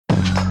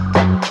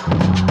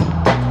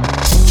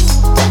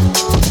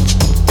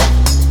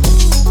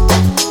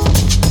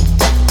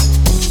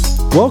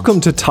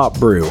Welcome to Top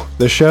Brew,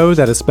 the show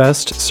that is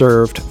best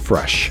served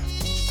fresh.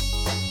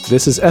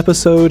 This is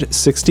episode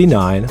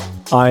 69.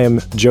 I am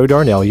Joe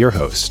Darnell, your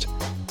host.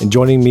 And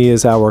joining me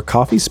is our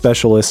coffee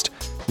specialist,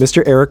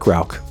 Mr. Eric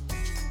Rauch.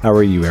 How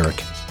are you,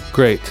 Eric?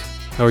 Great.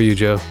 How are you,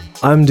 Joe?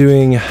 I'm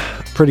doing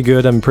pretty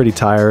good. I'm pretty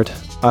tired.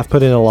 I've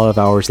put in a lot of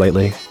hours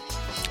lately.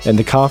 And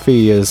the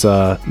coffee is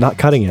not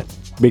cutting it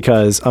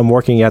because I'm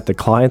working at the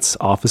client's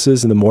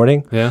offices in the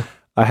morning. Yeah.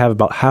 I have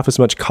about half as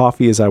much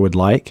coffee as I would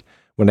like.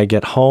 When I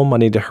get home, I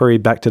need to hurry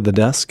back to the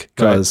desk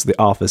because the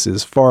office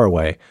is far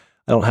away.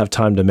 I don't have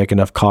time to make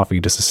enough coffee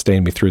to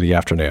sustain me through the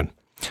afternoon.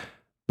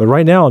 But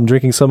right now, I'm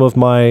drinking some of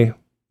my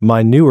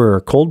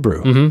newer cold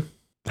brew. Mm-hmm.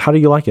 How do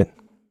you like it?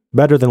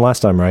 Better than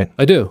last time, right?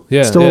 I do,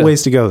 yeah. Still a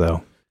ways to go,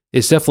 though.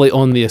 It's definitely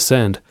on the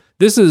ascend.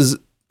 This is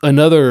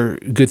another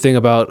good thing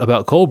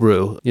about cold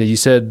brew. You know, you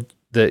said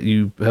that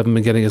you haven't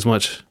been getting as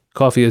much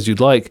coffee as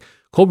you'd like.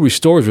 Cold brew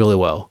stores really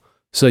well.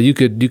 So you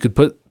could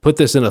put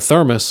this in a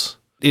thermos.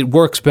 It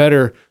works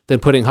better than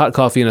putting hot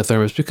coffee in a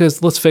thermos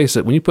because, let's face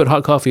it, when you put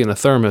hot coffee in a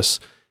thermos,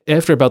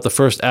 after about the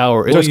first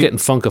hour, it's getting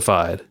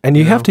funkified. And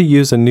you have to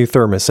use a new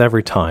thermos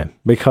every time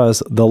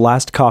because the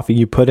last coffee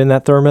you put in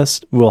that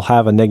thermos will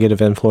have a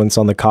negative influence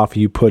on the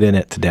coffee you put in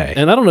it today.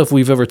 And I don't know if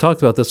we've ever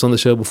talked about this on the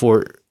show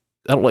before.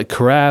 I don't like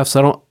carafes.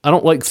 I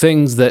don't like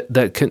things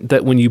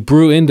that when you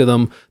brew into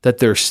them that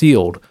they're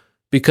sealed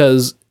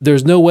because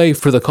there's no way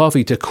for the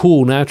coffee to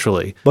cool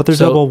naturally. But they're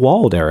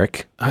double-walled,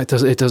 Eric.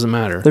 It doesn't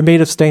matter. They're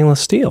made of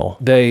stainless steel.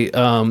 They're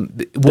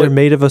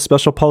made of a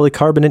special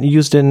polycarbonate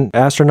used in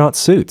astronaut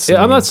suits.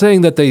 Yeah, I'm not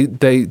saying that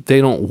they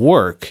don't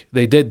work.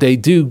 They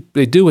do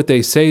what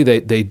they say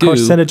they do.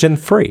 Carcinogen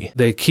free.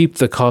 They keep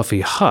the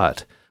coffee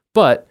hot,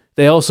 but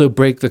they also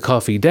break the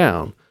coffee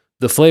down.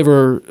 The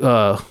flavor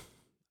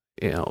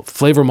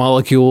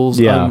molecules.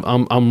 Yeah.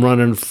 I'm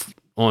running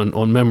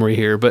on memory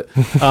here, but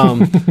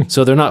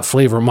so they're not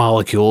flavor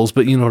molecules,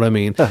 but you know what I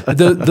mean.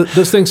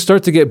 Those things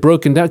start to get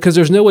broken down because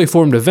there's no way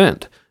for them to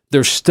vent.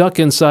 They're stuck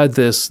inside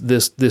this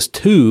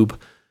tube,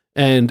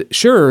 and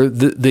sure,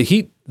 the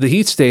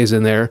heat stays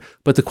in there,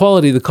 but the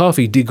quality of the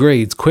coffee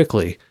degrades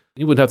quickly.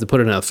 You wouldn't have to put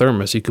it in a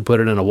thermos. You could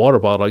put it in a water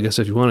bottle, I guess,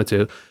 if you wanted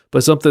to.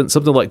 But something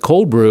like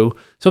cold brew,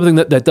 something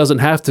that doesn't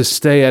have to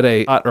stay at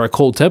a hot or a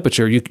cold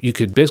temperature, you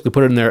could basically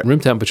put it in there at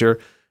room temperature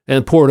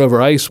and pour it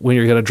over ice when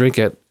you're going to drink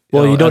it.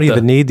 Well, you don't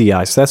even need the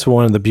ice. That's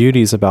one of the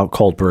beauties about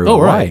cold brew.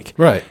 Oh, right.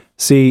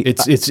 See,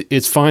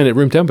 it's fine at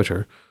room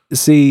temperature.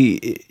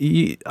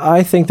 See,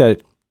 I think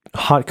that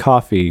hot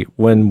coffee,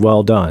 when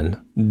well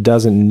done,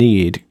 doesn't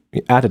need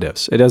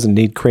additives. It doesn't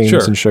need creams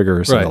and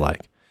sugars and the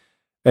like.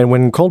 And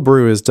when cold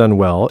brew is done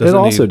well, it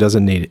also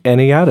doesn't need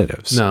any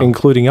additives,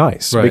 including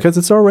ice, because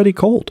it's already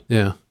cold.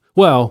 Yeah.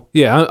 Well,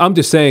 yeah. I'm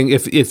just saying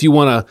if you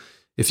want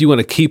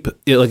to keep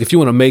it, like if you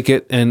want to make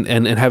it and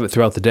have it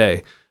throughout the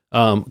day.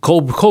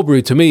 Cold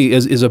brew to me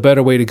is a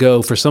better way to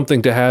go for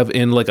something to have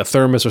in like a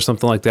thermos or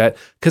something like that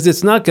because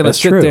it's not going to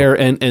sit there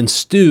and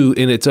stew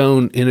in its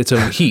own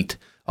heat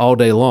all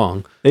day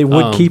long. It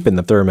would keep in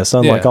the thermos,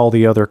 unlike all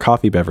the other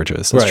coffee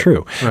beverages. That's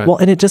true. Right. Well,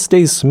 and it just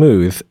stays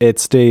smooth. It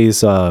stays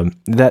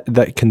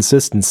that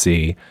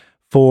consistency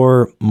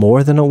for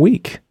more than a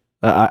week.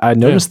 I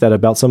noticed that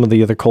about some of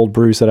the other cold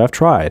brews that I've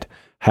tried.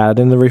 Had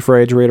in the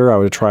refrigerator, I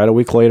would try it a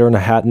week later, and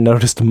I hadn't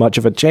noticed much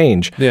of a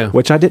change,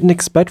 which I didn't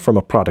expect from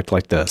a product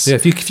like this. Yeah,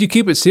 if you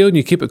keep it sealed and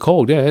you keep it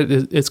cold,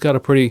 it's got a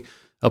pretty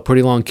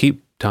long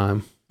keep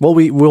time. Well,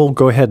 we'll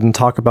go ahead and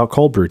talk about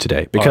cold brew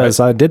today because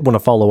I did want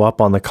to follow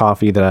up on the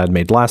coffee that I had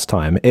made last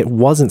time. It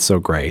wasn't so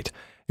great.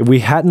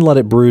 We hadn't let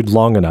it brewed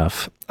long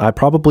enough. I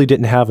probably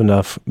didn't have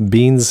enough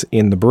beans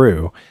in the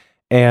brew.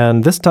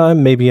 And this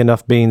time, maybe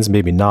enough beans,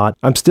 maybe not.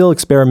 I'm still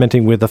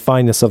experimenting with the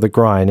fineness of the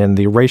grind and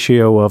the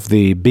ratio of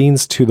the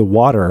beans to the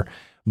water,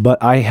 but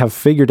I have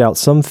figured out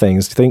some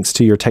things thanks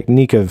to your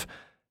technique of,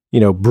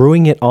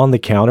 brewing it on the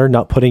counter,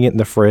 not putting it in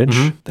the fridge.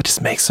 Mm-hmm. That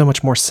just makes so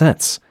much more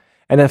sense.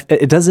 And if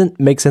it doesn't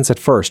make sense at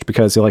first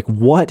because you're like,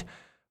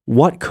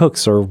 what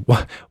cooks or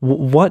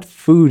what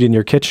food in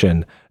your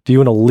kitchen do you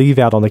want to leave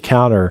out on the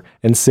counter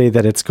and say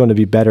that it's going to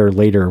be better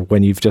later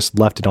when you've just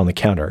left it on the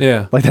counter?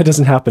 Yeah. Like that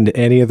doesn't happen to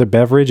any other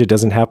beverage. It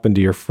doesn't happen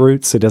to your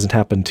fruits. It doesn't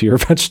happen to your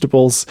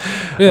vegetables.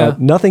 Yeah.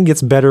 Nothing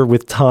gets better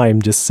with time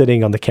just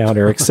sitting on the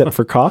counter except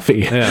for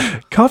coffee.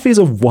 Yeah. Coffee is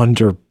a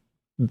wonder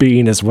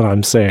bean is what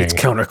I'm saying. It's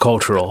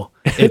countercultural.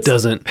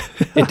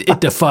 It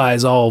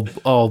defies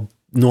all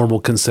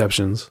normal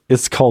conceptions.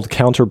 It's called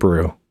counter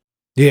brew.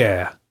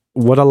 Yeah.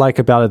 What I like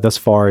about it thus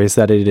far is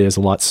that it is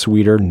a lot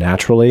sweeter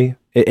naturally.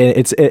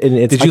 It's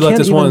Did you let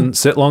this one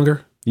sit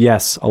longer?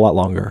 Yes, a lot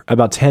longer,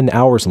 about 10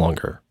 hours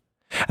longer.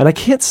 And I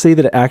can't say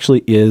that it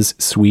actually is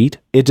sweet.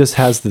 It just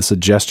has the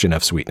suggestion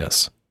of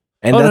sweetness.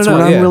 And that's what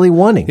I'm really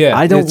wanting. Yeah,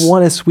 I don't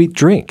want a sweet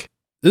drink.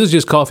 This is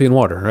just coffee and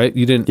water, right?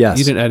 You didn't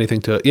add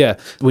anything to it. Yeah.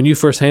 When you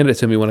first handed it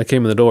to me when I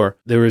came in the door,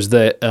 there was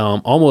that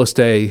almost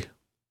I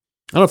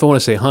don't know if I want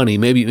to say honey,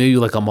 maybe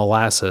like a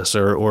molasses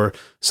or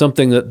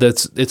something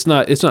that's it's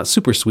not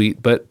super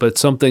sweet, but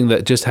something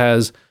that just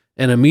has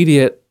an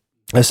immediate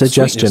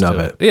suggestion of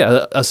it.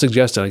 Yeah, a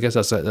suggestion. I guess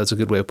that's a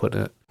good way of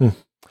putting it.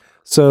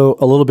 So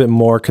a little bit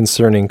more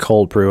concerning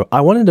cold brew.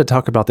 I wanted to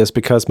talk about this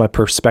because my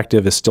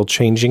perspective is still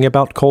changing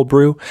about cold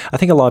brew. I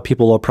think a lot of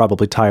people are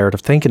probably tired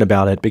of thinking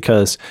about it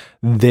because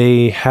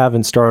they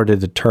haven't started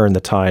to turn the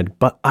tide.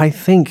 But I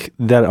think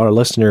that our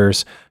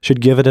listeners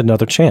should give it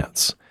another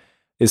chance.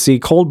 You see,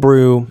 cold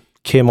brew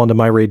came onto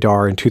my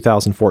radar in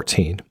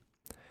 2014.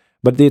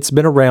 But it's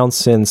been around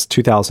since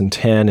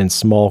 2010 in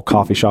small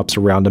coffee shops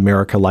around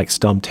America like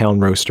Stumptown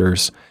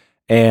Roasters.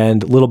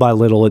 And little by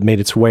little, it made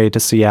its way to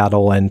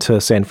Seattle and to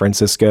San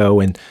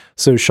Francisco. And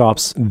so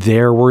shops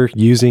there were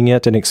using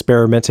it and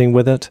experimenting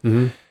with it.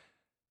 Mm-hmm.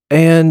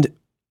 And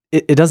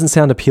it doesn't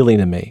sound appealing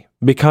to me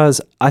because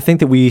I think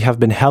that we have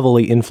been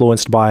heavily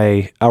influenced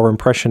by our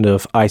impression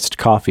of iced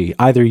coffee.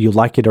 Either you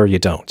like it or you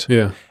don't.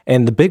 Yeah.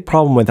 And the big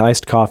problem with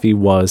iced coffee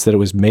was that it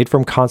was made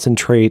from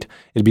concentrate.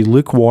 It'd be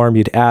lukewarm.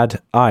 You'd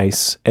add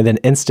ice, and then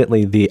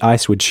instantly the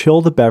ice would chill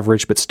the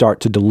beverage but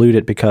start to dilute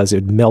it because it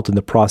would melt in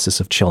the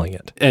process of chilling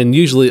it. And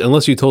usually,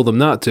 unless you told them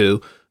not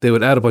to, they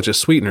would add a bunch of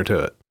sweetener to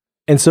it.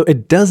 And so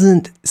it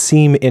doesn't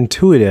seem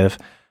intuitive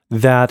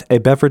that a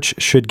beverage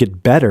should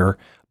get better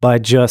by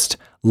just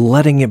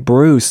letting it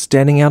brew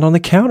standing out on the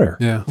counter.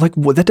 Yeah. Like,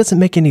 that doesn't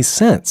make any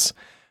sense.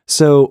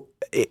 So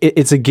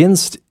it's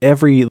against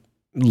every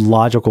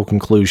logical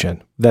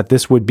conclusion that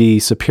this would be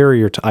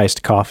superior to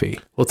iced coffee.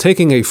 Well,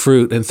 taking a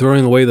fruit and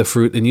throwing away the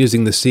fruit and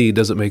using the seed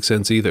doesn't make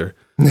sense either.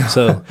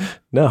 So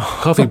No.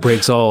 coffee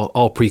breaks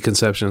all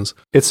preconceptions.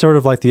 It's sort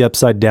of like the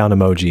upside down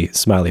emoji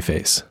smiley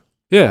face.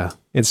 Yeah.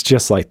 It's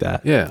just like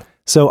that. Yeah.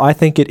 So I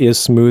think it is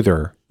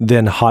smoother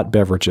than hot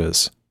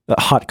beverages,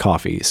 hot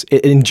coffees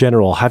in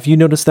general. Have you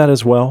noticed that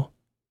as well?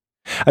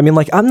 I mean,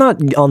 like, I'm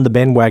not on the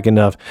bandwagon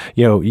of,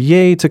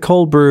 yay to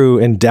cold brew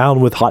and down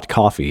with hot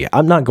coffee.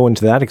 I'm not going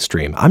to that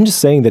extreme. I'm just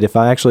saying that if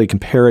I actually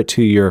compare it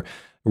to your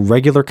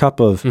regular cup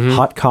of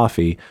hot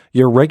coffee,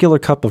 your regular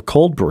cup of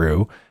cold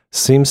brew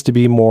seems to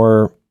be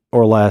more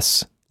or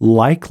less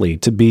likely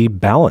to be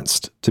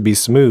balanced, to be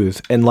smooth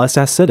and less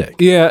acidic.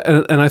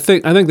 Yeah, and I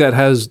think that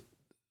has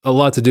a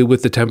lot to do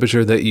with the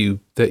temperature that you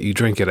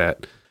drink it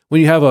at. When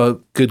you have a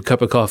good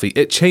cup of coffee,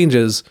 it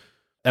changes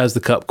as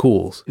the cup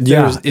cools.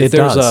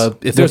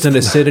 If there's an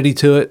acidity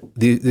to it,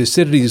 the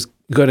acidity is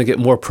going to get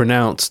more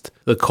pronounced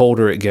the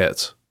colder it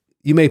gets.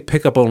 You may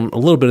pick up on a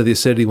little bit of the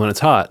acidity when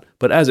it's hot,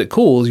 but as it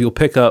cools, you'll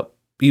pick up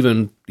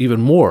even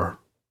more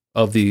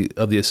of the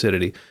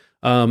acidity.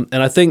 And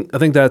I think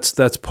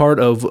that's part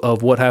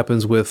of what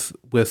happens with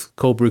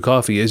cold brew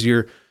coffee is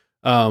your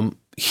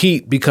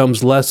heat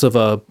becomes less of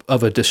a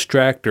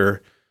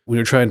distractor when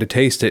you're trying to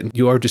taste it.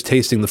 You are just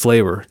tasting the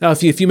flavor. Now,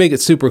 if you make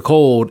it super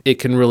cold, it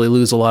can really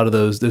lose a lot of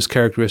those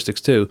characteristics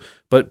too.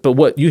 But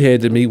what you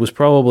had to me was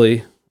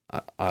probably,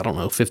 I don't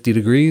know, 50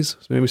 degrees,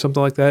 maybe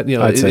something like that.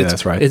 I'd say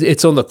that's right.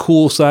 It's on the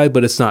cool side,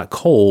 but it's not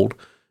cold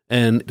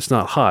and it's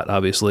not hot,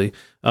 obviously.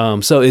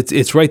 So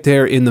it's right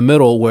there in the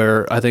middle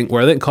where I think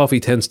coffee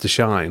tends to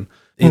shine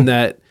in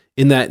that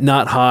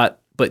not hot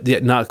but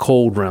yet not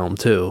cold realm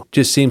too.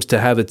 Just seems to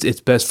have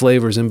its best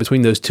flavors in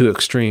between those two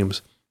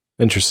extremes.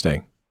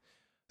 Interesting.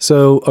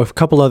 So a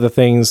couple other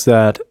things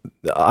that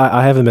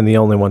I haven't been the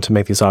only one to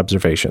make these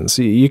observations.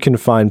 You can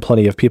find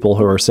plenty of people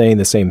who are saying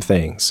the same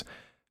things.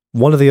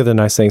 One of the other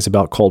nice things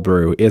about cold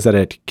brew is that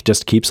it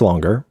just keeps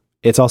longer.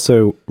 It's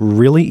also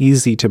really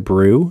easy to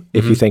brew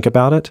if you think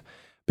about it,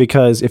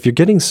 because if you're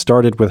getting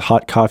started with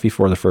hot coffee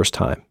for the first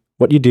time,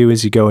 what you do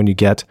is you go and you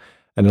get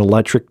an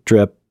electric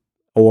drip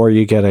or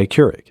you get a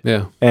Keurig.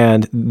 Yeah.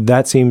 And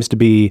that seems to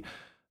be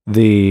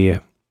the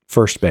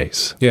first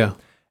base. Yeah.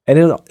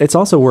 And it's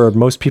also where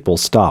most people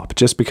stop,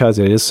 just because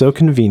it is so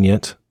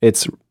convenient.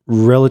 It's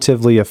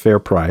relatively a fair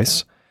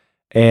price,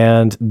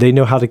 and they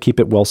know how to keep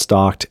it well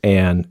stocked.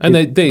 And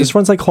they this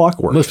runs like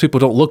clockwork. Most people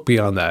don't look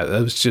beyond that.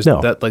 It's just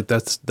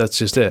that's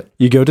just it.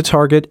 You go to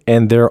Target,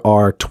 and there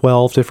are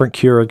 12 different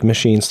Keurig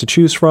machines to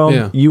choose from.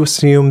 Yeah. You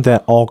assume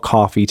that all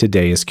coffee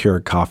today is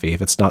Keurig coffee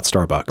if it's not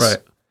Starbucks. Right.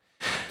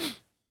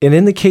 And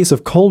in the case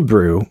of cold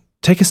brew,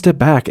 take a step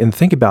back and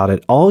think about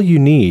it. All you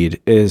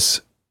need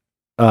is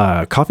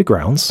coffee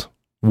grounds,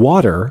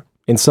 water,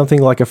 and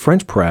something like a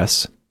French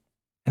press,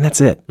 and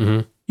that's it.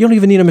 Mm-hmm. You don't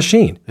even need a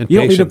machine. And you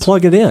don't need to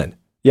plug it in.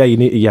 Yeah, you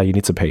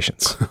need some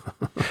patience.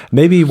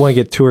 Maybe you want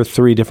to get 2 or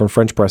 3 different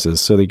French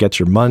presses, so that you get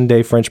your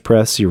Monday French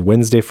press, your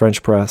Wednesday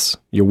French press,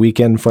 your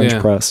weekend French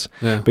press,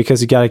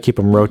 because you got to keep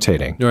them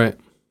rotating. Right.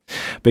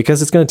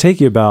 Because it's going to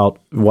take you about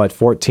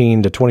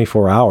 14 to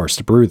 24 hours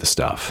to brew the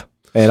stuff,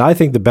 and I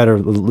think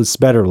it's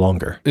better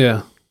longer.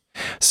 Yeah.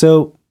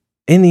 So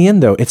in the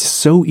end, though, it's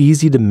so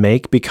easy to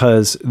make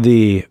because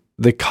the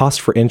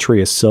cost for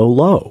entry is so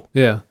low.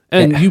 Yeah.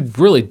 And you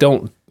really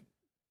don't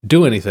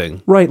do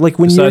anything. Right. Like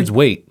besides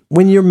wait.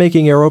 When you're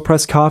making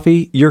AeroPress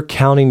coffee, you're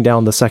counting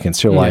down the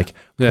seconds. You're like,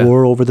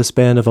 pour over the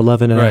span of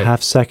 11 and a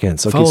half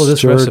seconds. Okay, follow this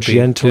stir recipe.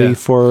 gently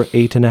for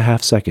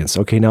 8.5 seconds.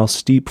 Okay, now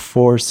steep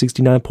for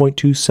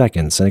 69.2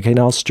 seconds. And okay,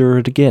 now stir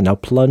it again. Now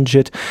plunge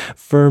it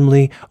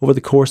firmly over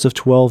the course of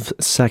 12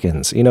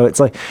 seconds. It's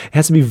like, it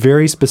has to be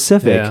very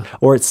specific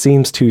or it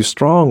seems too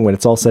strong when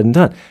it's all said and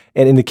done.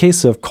 And in the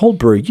case of cold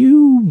brew,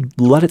 you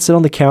let it sit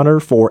on the counter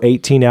for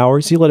 18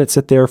 hours. You let it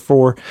sit there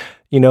for,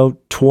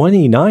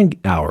 29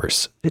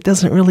 hours. It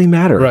doesn't really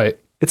matter. Right.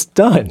 It's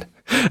done.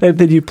 And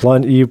then you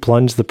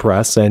plunge the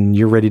press and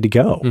you're ready to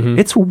go.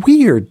 It's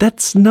weird.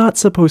 That's not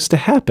supposed to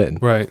happen.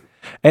 Right.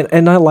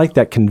 And I like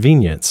that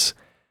convenience.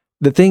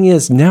 The thing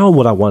is, now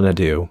what I want to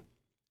do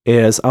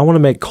is I want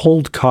to make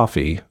cold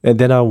coffee and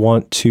then I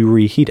want to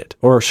reheat it.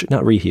 Or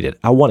not reheat it.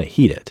 I want to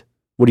heat it.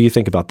 What do you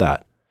think about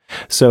that?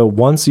 So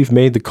once you've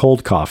made the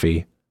cold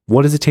coffee,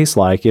 what does it taste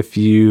like if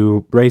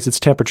you raise its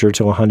temperature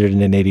to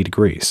 180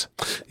 degrees?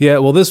 Yeah,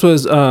 well, this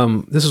was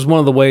one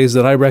of the ways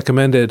that I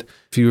recommended.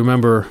 If you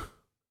remember,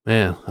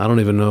 man, I don't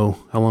even know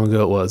how long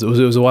ago it was. It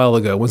was a while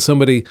ago when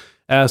somebody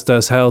asked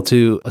us how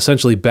to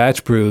essentially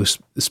batch brew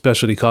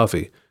specialty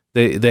coffee.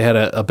 They had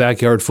a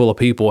backyard full of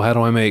people. How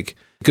do I make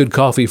good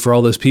coffee for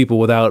all those people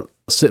without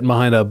sitting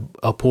behind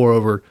a pour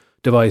over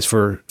device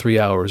for 3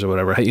 hours or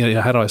whatever?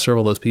 How do I serve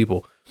all those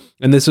people?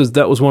 And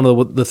that was one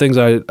of the things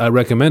I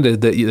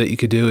recommended that you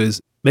could do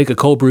is make a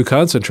cold brew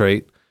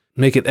concentrate,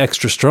 make it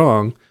extra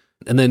strong,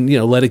 and then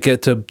let it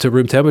get to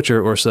room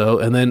temperature or so,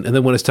 and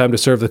then when it's time to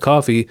serve the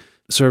coffee,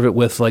 serve it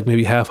with like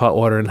maybe half hot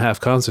water and half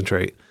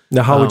concentrate.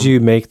 Now, how would you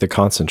make the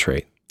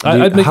concentrate?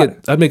 I'd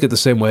make it the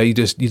same way. You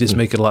just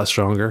make it a lot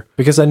stronger.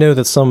 Because I know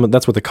that's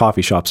what the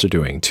coffee shops are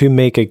doing. To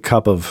make a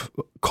cup of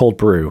cold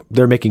brew,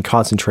 they're making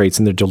concentrates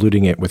and they're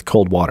diluting it with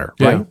cold water,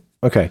 right? Yeah.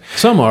 Okay.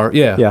 Some are,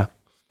 yeah. Yeah.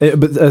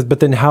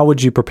 But then how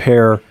would you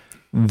prepare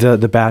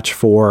the batch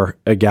for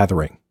a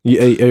gathering? Are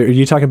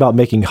you talking about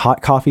making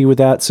hot coffee with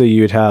that? So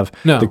you would have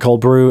the cold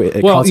brew,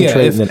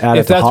 concentrate, and then add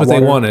it to hot water? If that's what they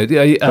wanted.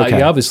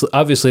 Yeah,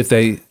 obviously if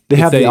they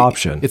have the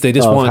option. If they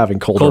just want having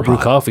cold brew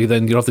coffee,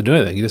 then you don't have to do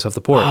anything. You just have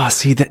to pour it.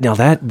 See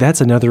that's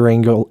another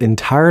angle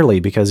entirely,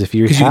 because if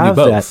you have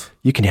that,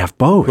 you can have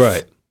both.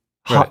 Right.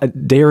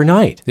 Hot, day or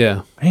night.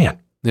 Yeah. Man.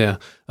 Yeah.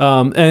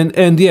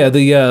 And yeah,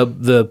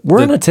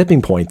 we're on a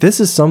tipping point. This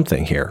is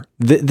something here.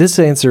 This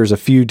answers a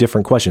few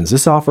different questions.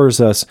 This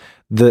offers us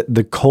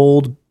the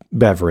cold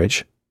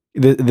beverage.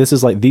 This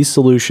is like the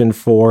solution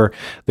for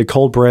the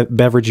cold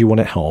beverage you want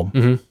at home.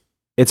 Mm-hmm.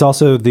 It's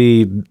also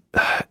the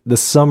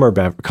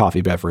summer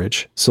coffee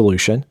beverage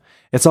solution.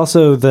 It's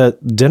also the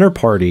dinner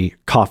party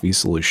coffee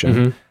solution.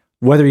 Mm-hmm.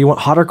 Whether you want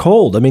hot or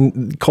cold. I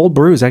mean, cold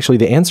brew is actually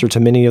the answer to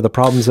many of the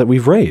problems that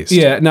we've raised.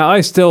 Yeah. Now,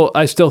 I still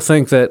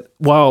think that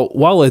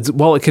while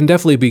it can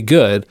definitely be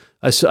good,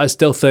 I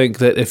still think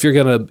that if you're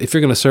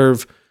gonna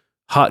serve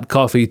hot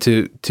coffee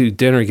to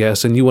dinner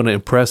guests and you want to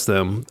impress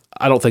them,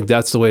 I don't think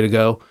that's the way to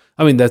go.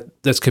 I mean,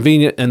 that's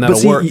convenient and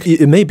that'll work.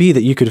 It may be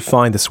that you could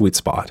find the sweet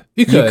spot.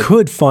 You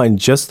could find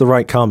just the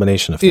right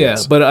combination of things. Yeah,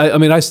 but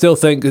I still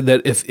think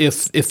that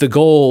if the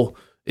goal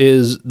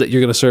is that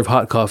you're going to serve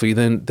hot coffee,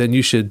 then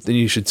you should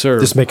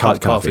serve just make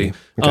hot coffee.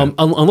 Okay.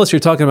 Unless you're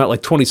talking about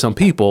like 20 some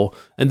people,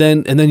 and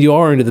then you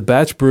are into the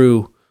batch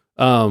brew,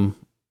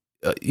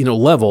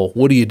 level.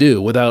 What do you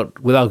do without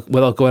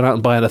going out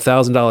and buying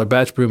 $1,000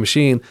 batch brew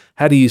machine?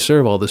 How do you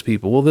serve all these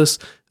people? Well, this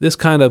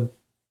kind of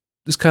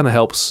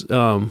helps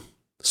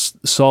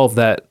solve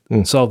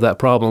that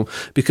problem,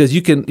 because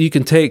you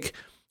can take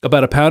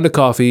about a pound of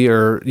coffee,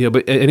 or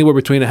but anywhere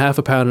between a half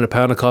a pound and a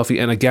pound of coffee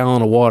and a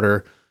gallon of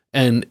water,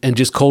 and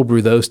just cold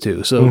brew those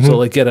two. So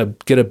like get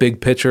a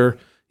big pitcher,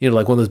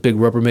 like one of those big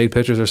Rubbermaid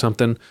pitchers or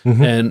something,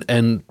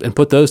 and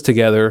put those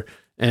together,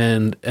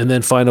 and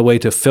then find a way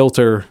to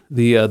filter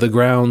the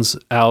grounds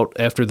out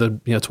after the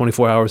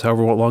 24 hours,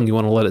 however long you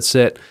want to let it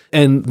sit.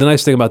 And the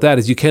nice thing about that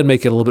is you can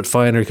make it a little bit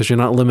finer because you're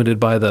not limited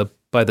by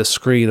the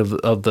screen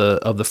of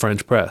the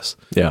French press.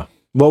 Yeah.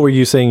 What were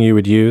you saying you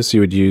would use?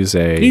 You would use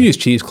you use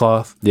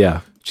cheesecloth.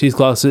 Yeah.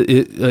 Cheesecloth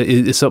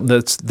is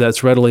something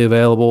that's readily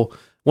available.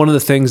 One of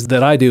the things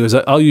that I do is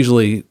I'll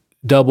usually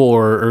double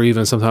or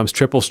even sometimes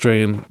triple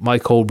strain my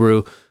cold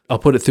brew. I'll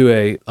put it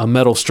through a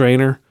metal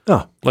strainer,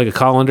 like a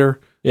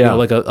colander,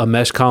 like a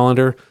mesh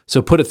colander.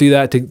 So put it through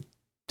that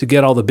to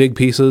get all the big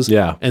pieces,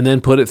 and then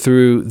put it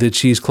through the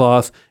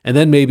cheesecloth, and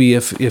then maybe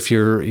if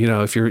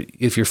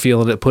you're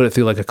feeling it, put it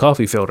through like a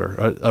coffee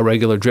filter, a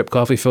regular drip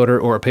coffee filter,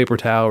 or a paper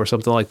towel or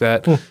something like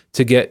that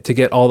to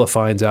get all the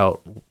fines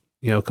out,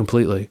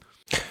 completely.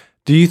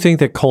 Do you think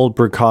that cold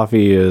brew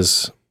coffee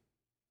is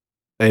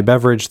a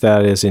beverage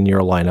that is in your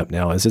lineup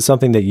now? Is it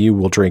something that you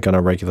will drink on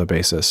a regular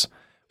basis?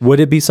 Would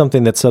it be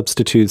something that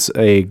substitutes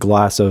a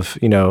glass of,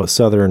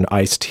 Southern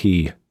iced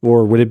tea,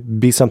 or would it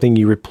be something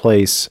you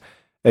replace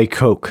a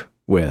Coke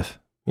with?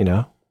 I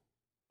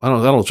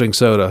don't drink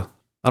soda.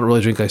 I don't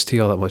really drink iced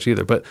tea all that much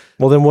either. But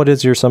well, then what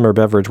is your summer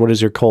beverage? What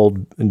is your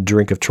cold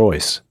drink of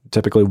choice?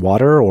 Typically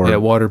water, or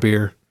water,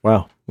 beer.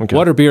 Wow. Okay.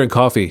 Water, beer, and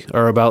coffee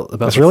are about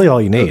that's really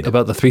all you need.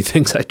 About the three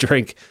things I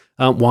drink.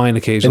 Wine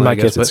occasionally. In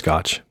my case, it's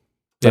scotch.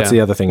 That's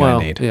the other thing I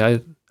need. Yeah,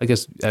 I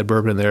guess add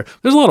bourbon in there.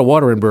 There's a lot of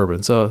water in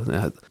bourbon.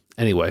 So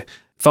anyway,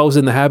 if I was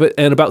in the habit,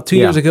 and about 2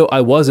 years ago, I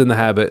was in the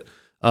habit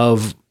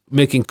of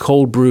making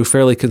cold brew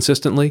fairly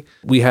consistently.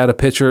 We had a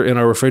pitcher in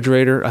our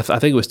refrigerator. I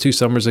think it was 2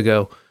 summers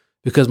ago,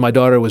 because my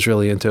daughter was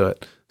really into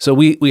it. So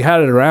we had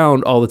it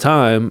around all the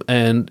time.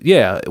 And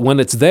when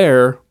it's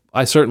there,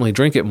 I certainly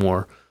drink it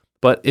more.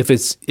 But if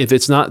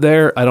it's not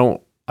there, I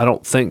don't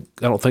think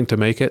to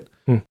make it.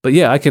 But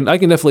yeah, I can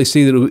definitely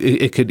see that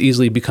it could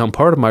easily become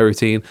part of my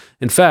routine.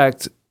 In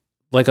fact,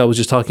 like I was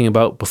just talking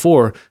about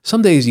before,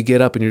 some days you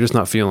get up and you're just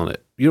not feeling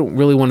it. You don't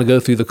really want to go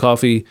through the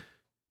coffee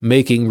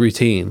making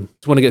routine. You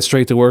just want to get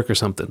straight to work or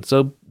something.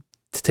 So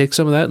take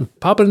some of that and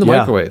pop it in the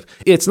microwave.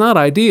 It's not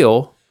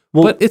ideal,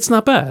 but it's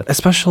not bad.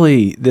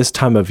 Especially this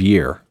time of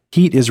year.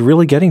 Heat is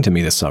really getting to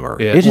me this summer.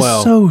 Yeah, it is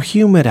so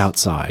humid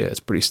outside. Yeah, it's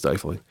pretty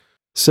stifling.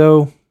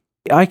 So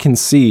I can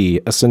see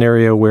a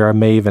scenario where I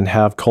may even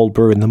have cold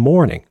brew in the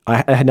morning.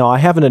 Now, I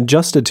haven't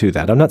adjusted to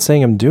that. I'm not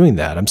saying I'm doing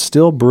that. I'm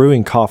still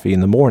brewing coffee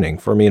in the morning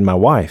for me and my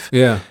wife.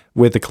 Yeah.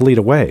 With the Kalita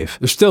Wave.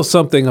 There's still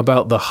something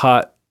about the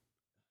hot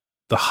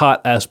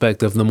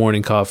aspect of the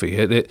morning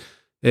coffee.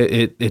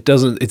 It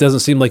doesn't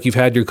seem like you've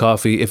had your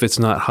coffee if it's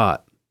not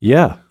hot.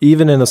 Yeah.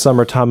 Even in the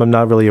summertime, I'm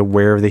not really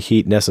aware of the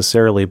heat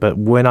necessarily, but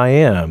when I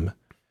am,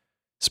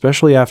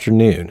 especially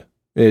afternoon,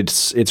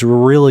 it's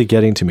really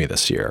getting to me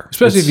this year.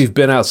 Especially if you've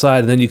been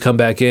outside and then you come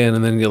back in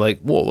and then you're like,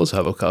 well, let's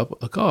have a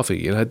cup of coffee.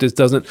 You know, it just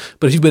doesn't.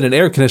 But if you've been in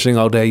air conditioning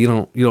all day, you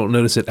don't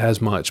notice it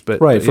as much.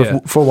 But right.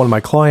 For one of my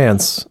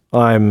clients,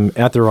 I'm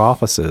at their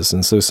offices,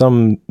 and so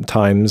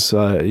sometimes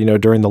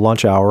during the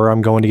lunch hour,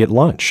 I'm going to get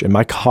lunch, and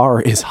my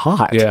car is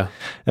hot. Yeah.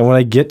 And when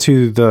I get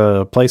to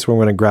the place where I'm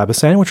going to grab a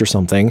sandwich or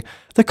something,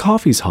 the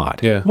coffee's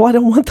hot. Yeah. Well, I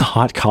don't want the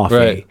hot coffee.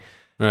 Right.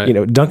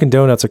 Dunkin'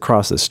 Donuts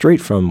across the street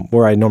from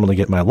where I normally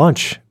get my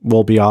lunch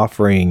will be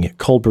offering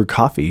cold brew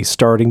coffee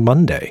starting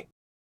Monday.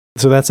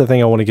 So that's the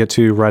thing I want to get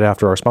to right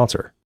after our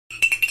sponsor.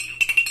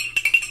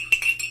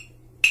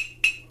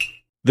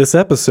 This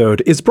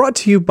episode is brought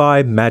to you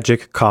by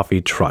Magic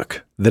Coffee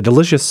Truck, the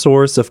delicious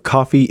source of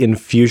coffee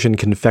infusion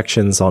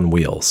confections on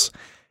wheels.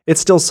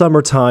 It's still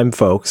summertime,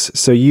 folks,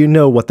 so you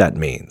know what that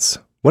means.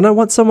 When I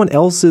want someone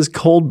else's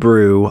cold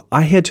brew,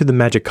 I head to the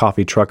Magic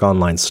Coffee Truck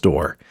online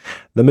store.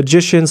 The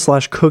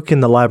magician/cook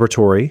in the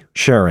laboratory,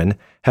 Sharon,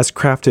 has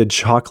crafted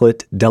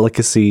chocolate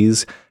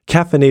delicacies,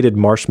 caffeinated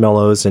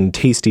marshmallows, and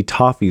tasty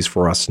toffees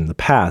for us in the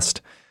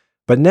past.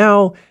 But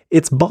now,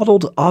 it's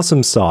bottled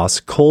awesome sauce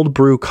cold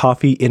brew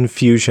coffee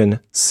infusion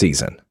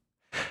season.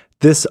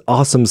 This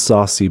awesome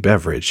saucy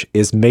beverage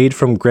is made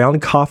from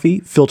ground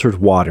coffee, filtered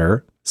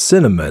water,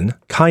 cinnamon,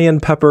 cayenne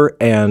pepper,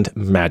 and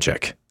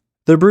magic.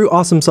 They brew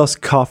awesome sauce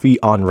coffee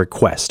on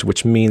request,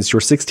 which means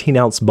your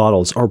 16-ounce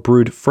bottles are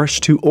brewed fresh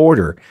to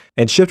order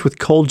and shipped with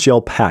cold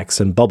gel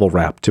packs and bubble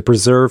wrap to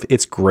preserve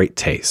its great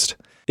taste.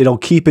 It'll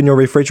keep in your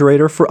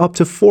refrigerator for up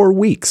to 4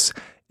 weeks,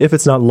 if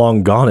it's not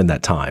long gone in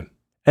that time.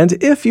 And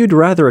if you'd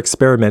rather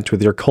experiment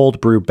with your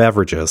cold brew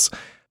beverages,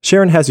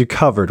 Sharon has you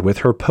covered with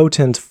her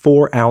potent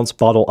 4-ounce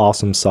bottle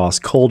awesome sauce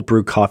cold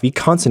brew coffee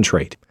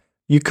concentrate.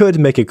 You could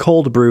make a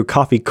cold brew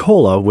coffee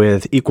cola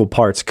with equal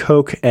parts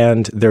Coke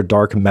and their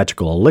dark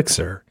magical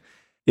elixir.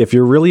 If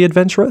you're really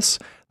adventurous,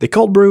 the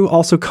cold brew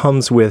also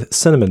comes with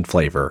cinnamon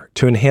flavor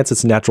to enhance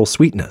its natural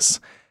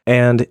sweetness,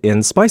 and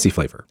in spicy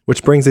flavor,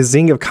 which brings a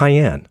zing of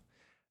cayenne.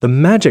 The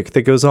magic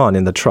that goes on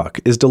in the truck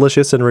is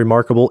delicious and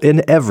remarkable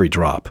in every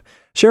drop.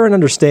 Sharon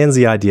understands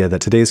the idea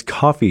that today's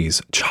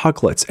coffees,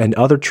 chocolates, and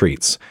other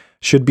treats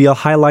should be a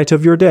highlight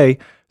of your day,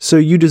 so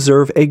you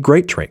deserve a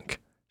great drink.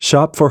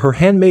 Shop for her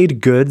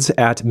handmade goods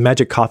at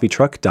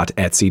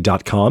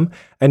magiccoffeetruck.etsy.com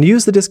and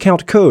use the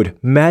discount code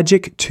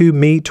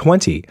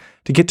MAGIC2ME20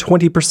 to get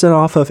 20%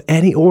 off of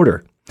any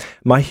order.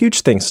 My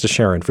huge thanks to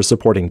Sharon for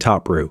supporting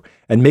Top Brew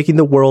and making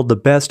the world the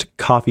best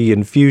coffee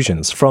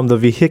infusions from the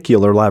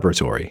Vehicular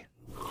Laboratory.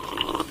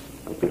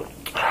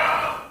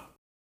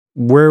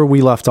 Where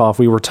we left off,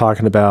 we were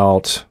talking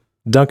about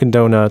Dunkin'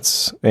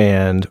 Donuts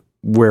and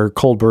where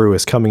cold brew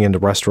is coming into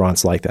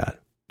restaurants like that.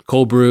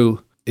 Cold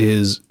brew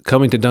is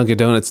coming to Dunkin'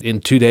 Donuts in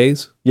 2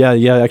 days? Yeah,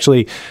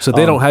 actually. So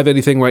they don't have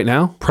anything right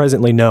now?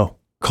 Presently, no.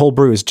 Cold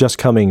brew is just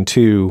coming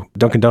to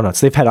Dunkin'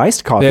 Donuts. They've had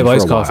iced coffee for a while. They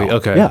have iced coffee,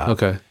 okay. Yeah.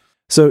 Okay.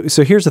 So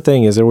here's the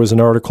thing is there was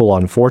an article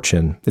on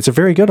Fortune. It's a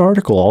very good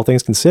article, all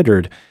things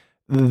considered.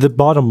 The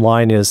bottom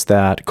line is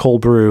that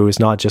cold brew is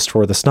not just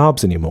for the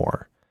snobs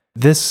anymore.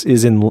 This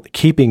is in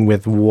keeping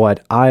with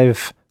what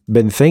I've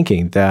been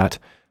thinking, that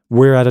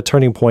we're at a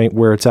turning point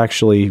where it's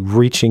actually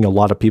reaching a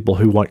lot of people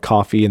who want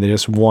coffee and they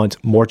just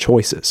want more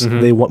choices. Mm-hmm.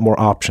 They want more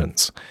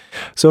options.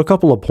 So a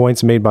couple of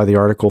points made by the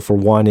article. For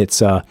one,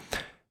 it's,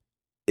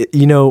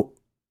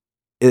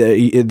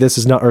 this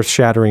is not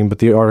earth-shattering, but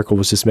the article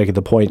was just making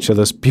the point to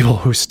those people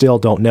who still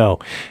don't know.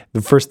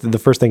 The first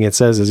thing it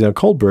says is,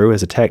 cold brew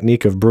is a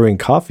technique of brewing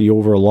coffee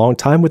over a long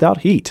time without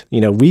heat. We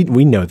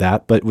know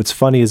that, but what's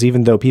funny is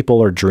even though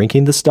people are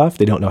drinking the stuff,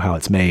 they don't know how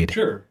it's made.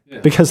 Sure. Yeah.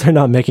 Because they're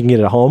not making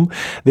it at home.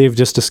 They've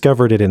just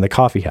discovered it in the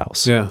coffee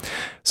house. Yeah.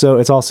 So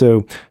it's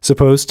also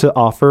supposed to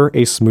offer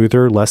a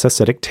smoother, less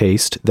acidic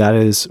taste. That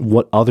is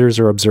what others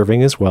are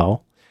observing as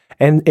well.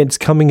 And it's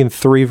coming in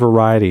 3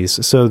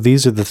 varieties. So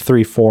these are the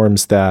 3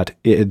 forms that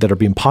are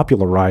being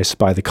popularized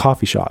by the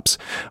coffee shops.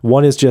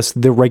 One is just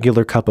the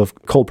regular cup of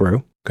cold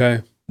brew.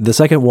 Okay. The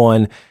second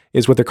one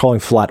is what they're calling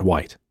flat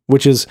white,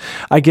 which is,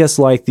 I guess,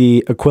 like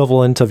the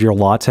equivalent of your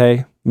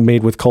latte.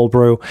 made with cold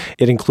brew.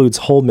 It includes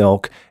whole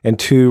milk and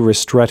 2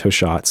 ristretto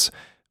shots,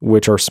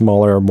 which are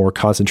smaller, more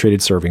concentrated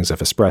servings of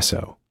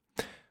espresso.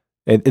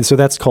 And so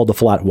that's called the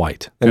flat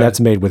white, and that's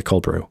made with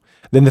cold brew.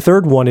 Then the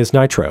third one is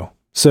nitro.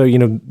 So,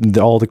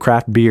 all the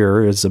craft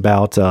beer is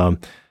about,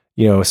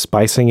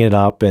 spicing it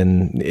up.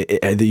 And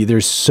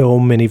there's so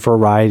many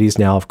varieties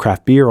now of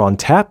craft beer on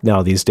tap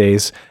now these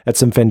days at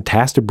some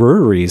fantastic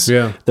breweries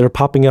that are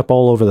popping up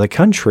all over the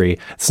country.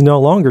 It's no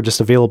longer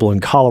just available in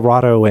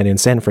Colorado and in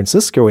San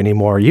Francisco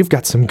anymore. You've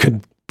got some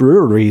good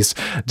breweries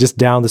just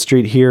down the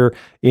street here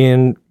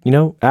in,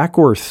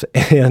 Ackworth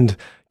and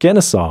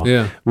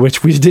Kennesaw,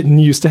 which we didn't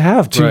used to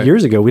have 2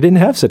 years ago. We didn't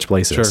have such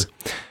places.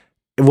 Sure.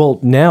 Well,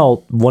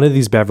 now one of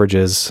these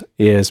beverages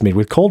is made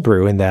with cold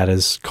brew, and that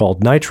is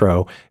called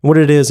nitro. And what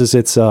it is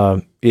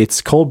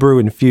it's cold brew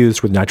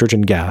infused with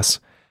nitrogen gas,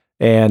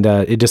 and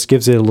it just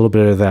gives it a little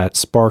bit of that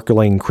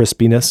sparkling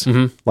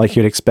crispiness, like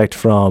you'd expect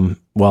from,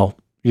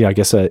 I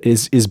guess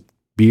is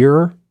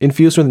beer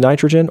infused with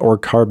nitrogen or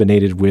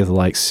carbonated with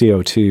like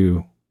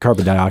CO2,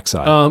 carbon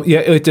dioxide?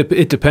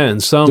 It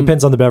depends.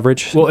 Depends on the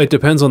beverage. Well, it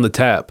depends on the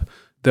tap.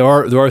 There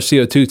are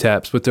CO2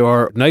 taps, but there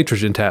are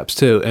nitrogen taps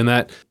too, and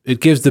that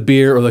it gives the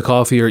beer or the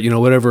coffee or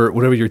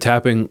whatever you're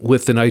tapping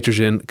with the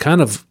nitrogen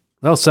kind of,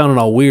 well, sounding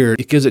all weird.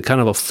 It gives it kind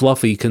of a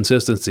fluffy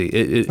consistency.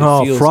 It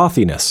feels,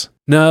 frothiness.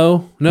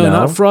 No,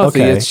 not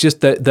frothy. Okay. It's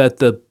just that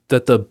the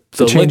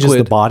it changes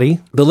liquid, the body.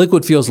 The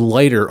liquid feels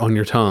lighter on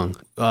your tongue,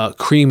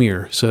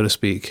 creamier, so to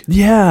speak.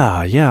 Yeah,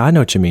 I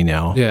know what you mean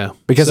now. Yeah,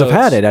 because I've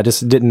had it, I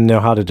just didn't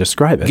know how to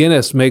describe it.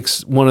 Guinness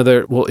makes one of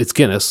their, it's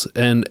Guinness,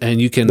 and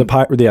you can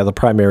the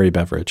primary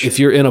beverage. If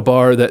you're in a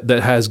bar that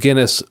has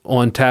Guinness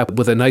on tap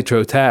with a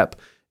nitro tap,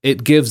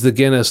 it gives the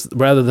Guinness,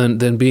 rather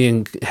than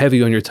being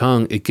heavy on your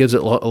tongue, it gives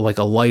it like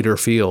a lighter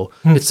feel.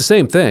 It's the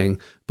same thing,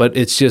 but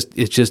it's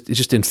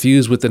just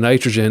infused with the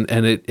nitrogen,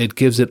 and it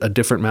gives it a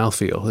different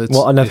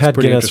mouthfeel. And I've had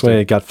Guinness when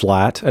it got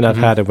flat, and I've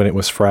had it when it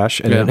was fresh,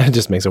 and it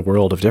just makes a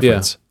world of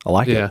difference. I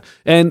like it. Yeah,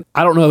 and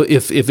I don't know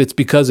if it's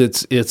because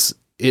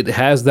it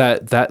has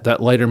that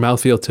lighter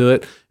mouthfeel to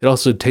it. It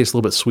also tastes a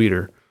little bit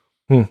sweeter.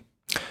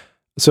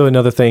 So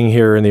another thing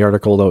here in the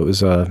article that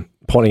was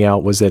pointing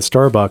out was that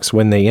Starbucks,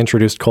 when they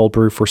introduced cold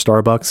brew for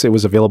Starbucks, it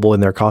was available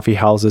in their coffee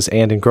houses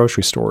and in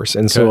grocery stores.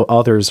 And so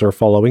others are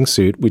following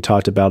suit. We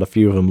talked about a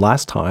few of them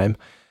last time.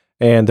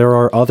 And there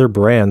are other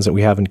brands that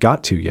we haven't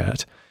got to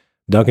yet.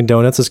 Dunkin'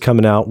 Donuts is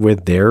coming out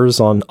with theirs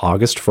on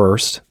August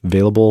 1st,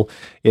 available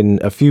in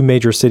a few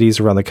major cities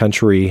around the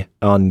country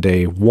on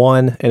day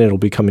 1, and it'll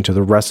be coming to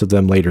the rest of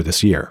them later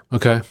this year.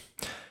 Okay.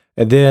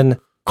 And then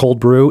cold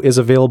brew is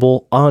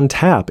available on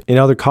tap in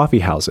other coffee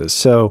houses.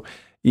 So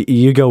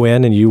you go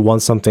in and you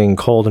want something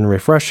cold and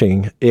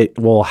refreshing, it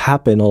will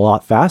happen a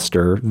lot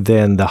faster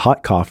than the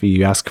hot coffee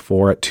you ask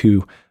for at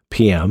 2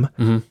 p.m.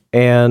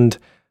 And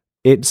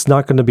it's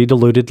not going to be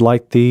diluted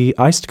like the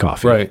iced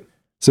coffee. Right.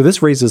 So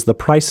this raises the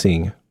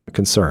pricing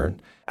concern.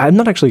 I'm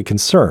not actually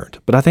concerned,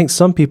 but I think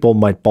some people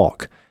might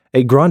balk.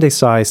 A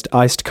grande-sized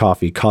iced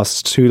coffee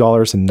costs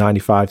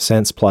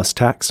 $2.95 plus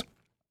tax,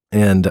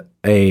 and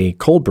a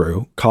cold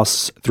brew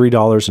costs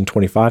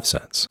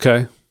 $3.25.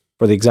 Okay.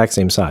 For the exact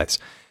same size.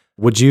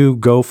 Would you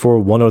go for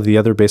one or the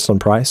other based on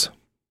price?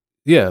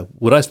 Yeah.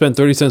 Would I spend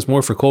 30 cents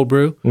more for cold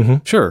brew?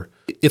 Sure.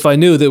 If I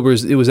knew that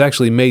it was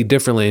actually made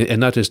differently and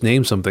not just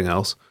named something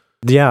else.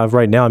 Yeah,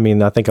 right now,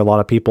 I think a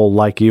lot of people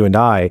like you and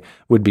I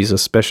would be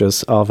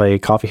suspicious of a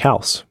coffee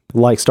house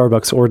like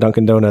Starbucks or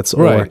Dunkin' Donuts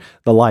or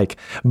the like.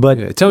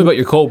 But tell me about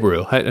your cold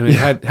brew. How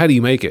do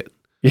you make it?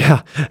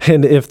 Yeah,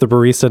 and if the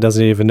barista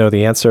doesn't even know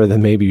the answer,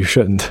 then maybe you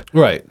shouldn't.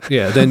 Right.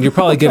 Yeah. Then you're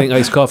probably getting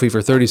iced coffee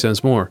for 30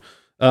 cents more.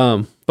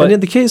 But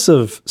in the case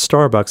of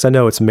Starbucks, I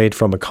know it's made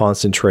from a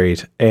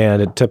concentrate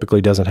and it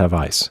typically doesn't have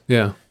ice.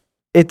 Yeah.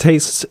 It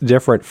tastes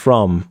different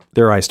from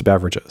their iced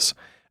beverages.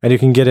 And you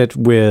can get it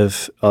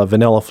with a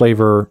vanilla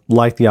flavor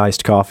like the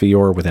iced coffee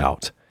or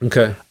without.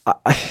 Okay.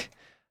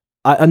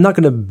 I'm not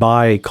going to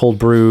buy cold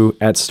brew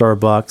at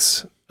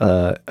Starbucks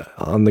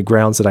on the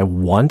grounds that I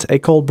want a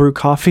cold brew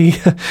coffee.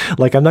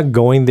 Like, I'm not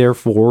going there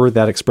for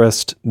that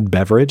expressed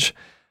beverage.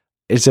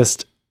 It's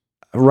just,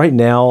 right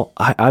now,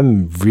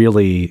 I'm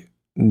really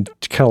kind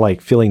of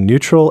like feeling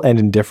neutral and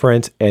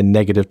indifferent and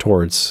negative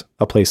towards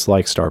a place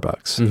like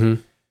Starbucks.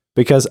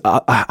 Because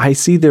I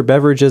see their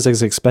beverages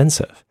as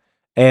expensive.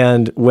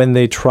 And when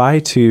they try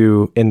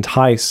to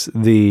entice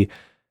the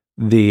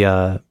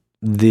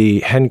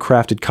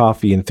handcrafted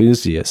coffee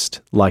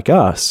enthusiast like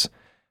us,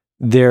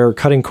 they're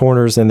cutting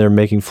corners and they're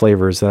making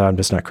flavors that I'm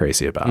just not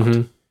crazy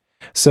about.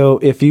 So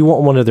if you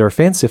want one of their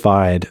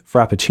fancified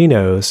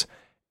frappuccinos,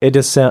 it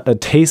just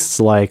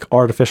tastes like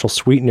artificial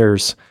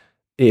sweeteners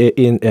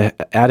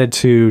added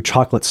to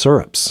chocolate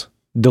syrups,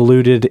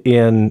 diluted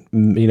in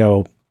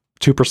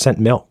 2%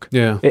 milk.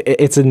 Yeah,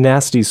 it's a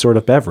nasty sort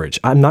of beverage.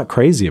 I'm not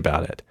crazy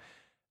about it.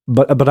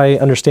 But I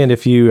understand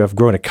if you have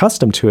grown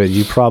accustomed to it,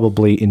 you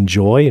probably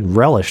enjoy and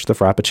relish the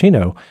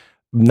Frappuccino,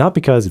 not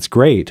because it's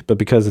great, but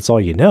because it's all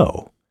you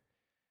know,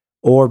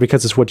 or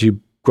because it's what you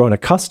grown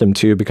accustomed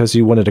to because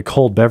you wanted a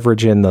cold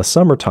beverage in the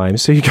summertime,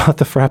 so you got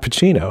the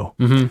Frappuccino.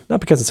 Not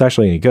because it's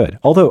actually any good.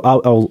 Although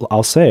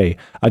I'll say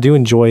I do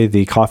enjoy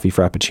the coffee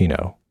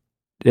Frappuccino.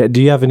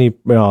 Do you have any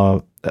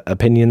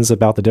opinions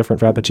about the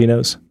different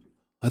Frappuccinos?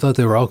 I thought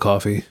they were all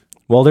coffee.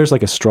 Well, there's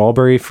like a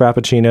strawberry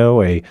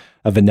Frappuccino,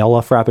 a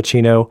vanilla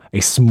Frappuccino, a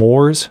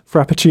s'mores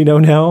Frappuccino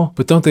now.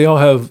 But don't they all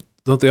have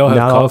coffee?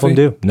 Not all of them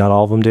do. Not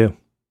all of them do.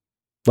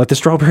 Like the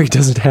strawberry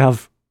doesn't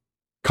have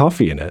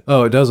coffee in it.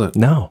 Oh, it doesn't?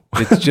 No.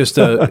 It's just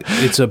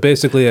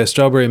basically a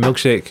strawberry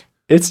milkshake.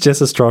 It's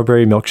just a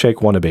strawberry milkshake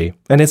wannabe.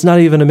 And it's not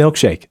even a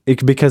milkshake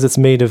because it's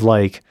made of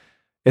like,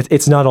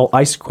 it's not all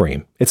ice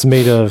cream. It's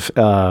made of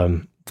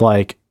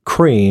like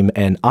cream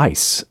and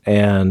ice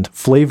and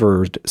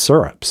flavored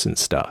syrups and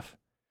stuff.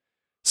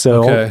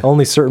 So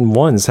only certain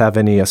ones have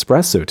any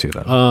espresso to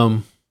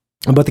them.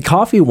 But the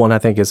coffee one I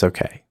think is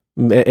okay.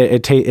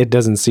 It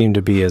doesn't seem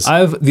to be as...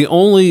 The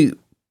only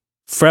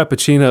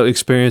Frappuccino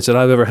experience that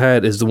I've ever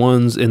had is the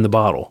ones in the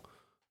bottle.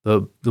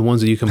 The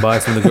ones that you can buy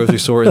from the grocery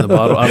store in the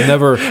bottle. I've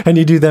never... And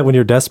you do that when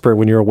you're desperate,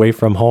 when you're away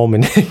from home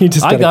and you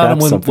just I got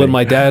them when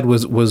my dad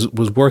was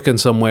working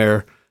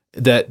somewhere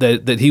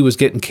that he was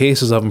getting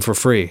cases of them for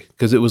free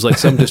because it was like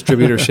some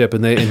distributorship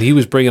and he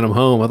was bringing them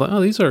home. I thought,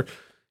 oh, these are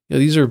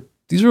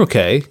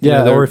okay.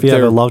 Yeah, or if you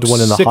have a loved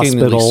one in the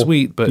hospital,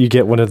 sweet, but you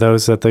get one of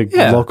those at the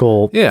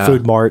local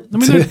food mart. I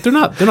mean, they're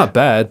not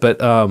bad, but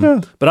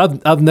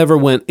I've never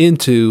went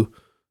into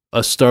a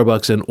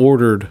Starbucks and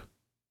ordered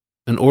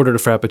a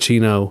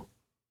Frappuccino,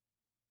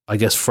 I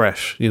guess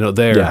fresh,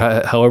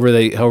 however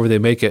they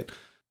make it.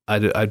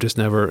 I just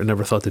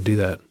never thought to do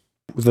that.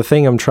 The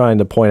thing I'm trying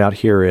to point out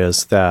here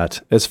is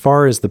that as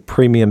far as the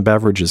premium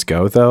beverages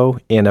go, though,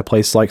 in a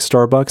place like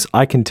Starbucks,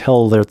 I can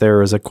tell that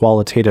there is a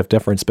qualitative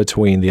difference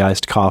between the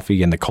iced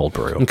coffee and the cold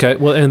brew. Okay,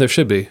 well, and there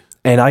should be.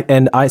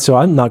 So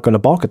I'm not going to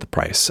balk at the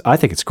price. I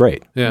think it's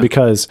great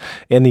because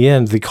in the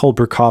end, the cold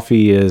brew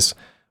coffee is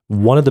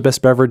one of the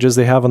best beverages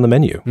they have on the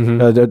menu,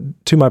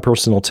 to my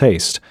personal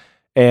taste.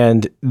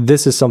 And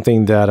this is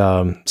something that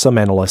some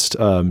analyst,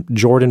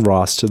 Jordan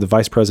Ross, the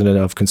vice president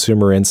of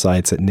consumer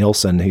insights at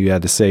Nielsen, who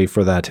had to say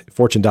for that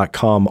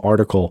Fortune.com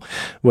article,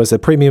 was that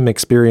premium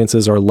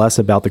experiences are less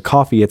about the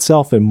coffee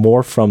itself and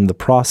more from the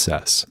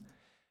process.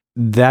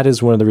 That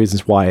is one of the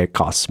reasons why it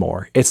costs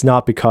more. It's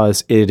not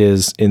because it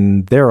is,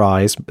 in their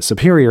eyes,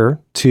 superior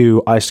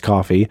to iced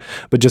coffee,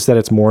 but just that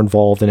it's more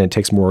involved and it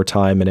takes more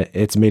time and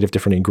it's made of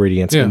different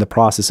ingredients and the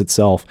process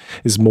itself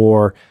is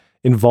more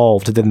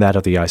involved than that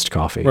of the iced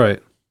coffee.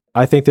 Right.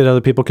 I think that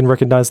other people can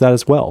recognize that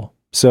as well.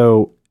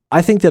 So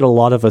I think that a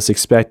lot of us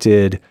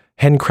expected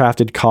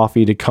handcrafted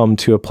coffee to come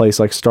to a place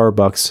like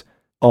Starbucks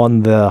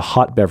on the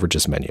hot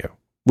beverages menu.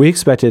 We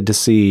expected to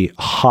see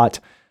hot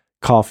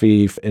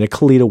coffee in a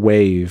Kalita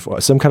wave,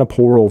 some kind of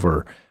pour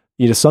over,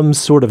 some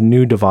sort of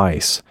new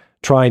device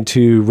trying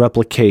to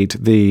replicate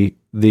the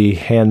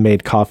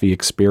handmade coffee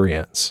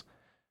experience.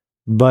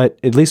 But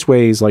at least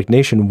ways like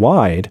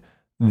nationwide,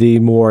 the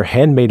more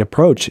handmade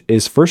approach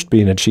is first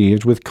being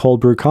achieved with cold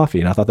brew coffee.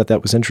 And I thought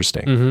that was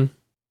interesting.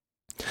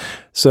 Mm-hmm.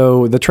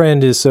 So the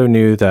trend is so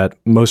new that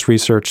most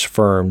research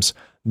firms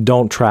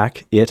don't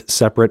track it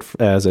separate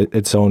as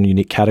its own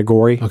unique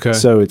category. Okay.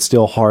 So it's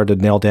still hard to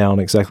nail down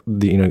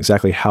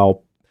exactly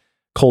how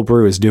cold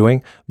brew is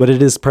doing, but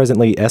it is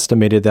presently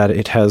estimated that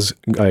it has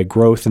a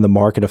growth in the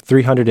market of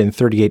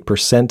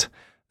 338%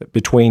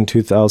 between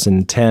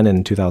 2010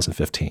 and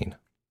 2015.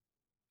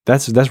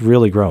 That's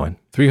really growing.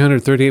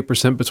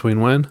 338%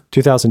 between when?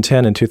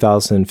 2010 and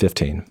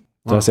 2015.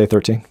 Did I say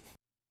 13?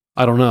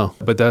 I don't know,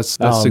 but that's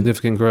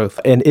significant growth.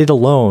 And it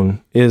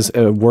alone is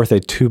worth a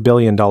 $2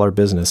 billion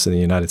business in the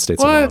United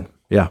States alone.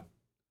 Yeah.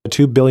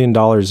 $2 billion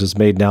is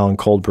made now in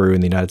cold brew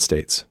in the United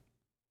States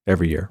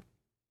every year.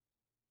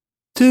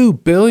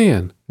 $2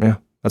 billion? Yeah,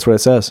 that's what it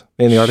says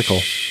in the article.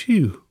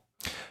 Shoo.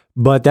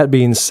 But that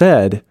being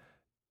said,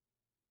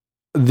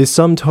 the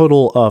sum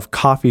total of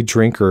coffee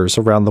drinkers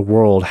around the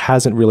world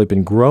hasn't really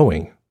been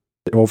growing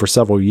over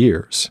several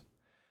years.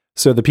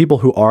 So the people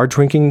who are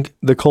drinking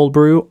the cold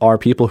brew are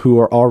people who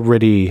are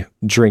already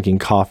drinking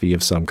coffee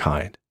of some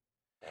kind.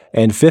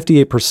 And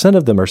 58%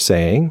 of them are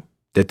saying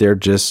that they're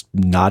just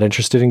not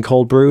interested in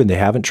cold brew and they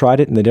haven't tried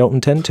it and they don't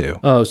intend to.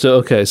 Oh, so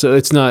okay. So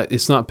it's not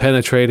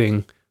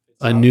penetrating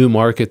a new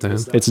market then.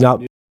 It's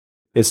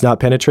not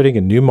penetrating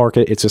a new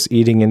market, it's just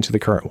eating into the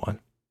current one.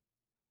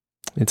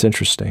 It's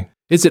interesting.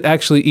 Is it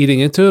actually eating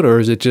into it or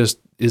is it just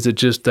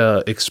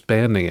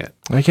expanding it?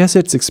 I guess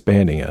it's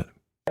expanding it.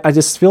 I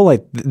just feel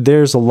like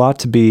there's a lot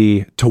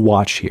to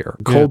watch here.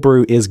 Cold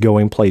brew is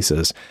going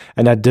places,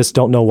 and I just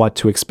don't know what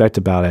to expect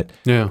about it.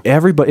 Yeah,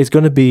 it's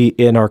going to be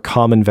in our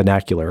common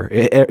vernacular.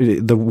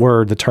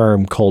 The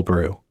term cold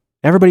brew.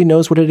 Everybody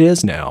knows what it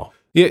is now.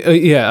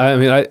 Yeah. I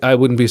mean, I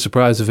wouldn't be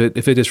surprised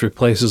if it just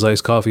replaces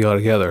iced coffee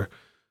altogether.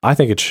 I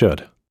think it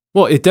should.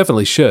 Well, it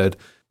definitely should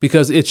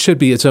because it should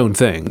be its own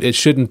thing. It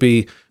shouldn't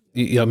be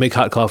make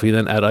hot coffee and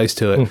then add ice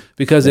to it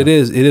because it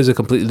is a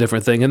completely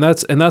different thing, and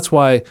that's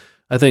why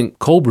I think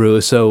cold brew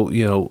is so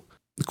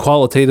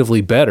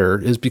qualitatively better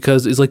is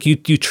because it's like you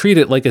treat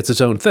it like it's its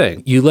own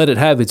thing. You let it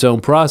have its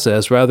own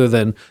process rather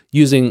than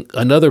using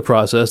another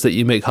process that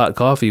you make hot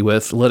coffee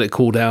with, let it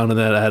cool down and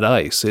then add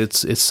ice.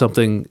 It's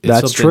something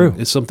true.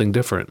 It's something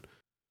different.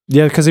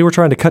 Yeah, because they were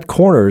trying to cut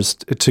corners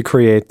to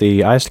create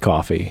the iced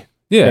coffee.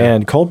 Yeah.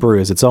 And cold brew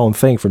is its own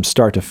thing from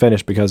start to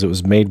finish because it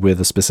was made with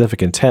a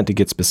specific intent to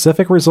get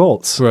specific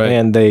results. Right.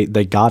 And they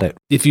got it.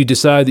 If you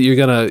decide that you're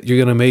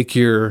gonna make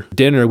your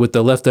dinner with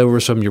the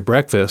leftovers from your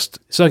breakfast,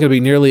 it's not gonna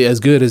be nearly as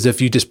good as if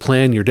you just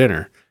plan your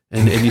dinner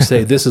and you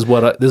say this is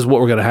what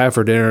we're gonna have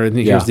for dinner and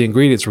here's the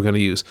ingredients we're gonna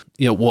use.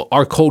 Well,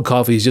 our cold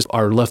coffee is just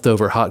our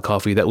leftover hot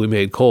coffee that we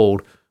made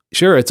cold.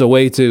 Sure, it's a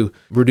way to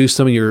reduce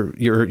some of your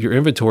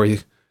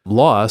inventory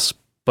loss,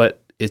 but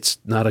it's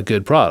not a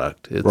good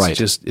product.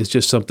 It's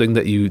just something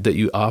that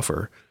you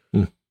offer.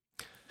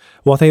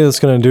 Well, I think that's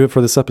going to do it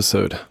for this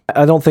episode.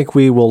 I don't think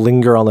we will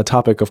linger on the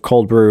topic of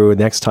cold brew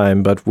next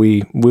time, but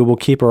we will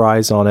keep our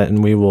eyes on it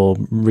and we will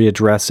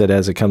readdress it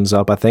as it comes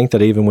up. I think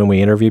that even when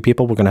we interview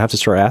people, we're going to have to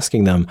start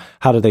asking them,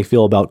 how do they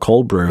feel about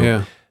cold brew?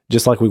 Yeah.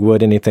 Just like we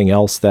would anything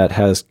else that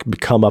has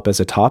come up as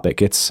a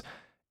topic. It's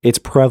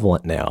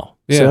prevalent now.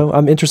 Yeah. So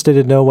I'm interested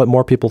to know what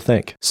more people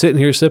think. Sitting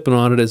here sipping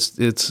on it,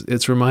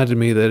 it's reminded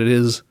me that it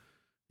is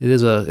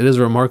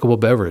a remarkable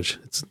beverage.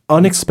 It's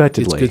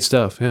unexpectedly. It's good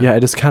stuff. Yeah,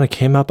 it just kind of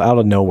came up out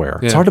of nowhere.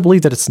 Yeah. It's hard to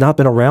believe that it's not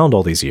been around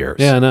all these years.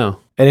 Yeah, I know.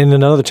 And in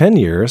another 10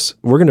 years,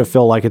 we're going to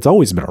feel like it's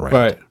always been around.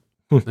 Right.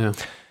 Yeah.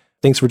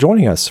 Thanks for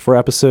joining us for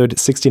episode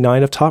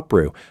 69 of Top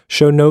Brew.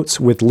 Show notes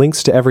with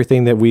links to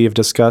everything that we have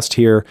discussed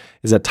here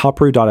is at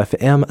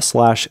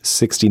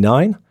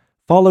topbrew.fm/69.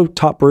 Follow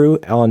Top Brew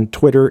on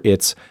Twitter.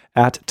 It's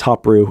at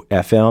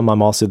TopBrewFM.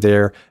 I'm also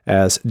there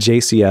as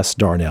JCS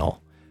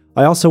Darnell.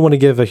 I also want to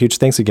give a huge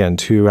thanks again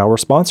to our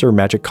sponsor,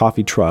 Magic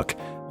Coffee Truck.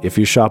 If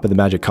you shop at the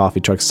Magic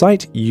Coffee Truck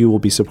site, you will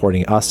be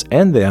supporting us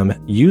and them.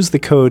 Use the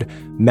code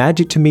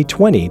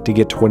MAGIC2ME20 to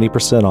get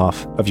 20%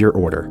 off of your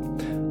order.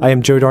 I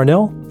am Joe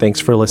Darnell. Thanks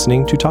for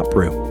listening to Top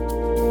Brew.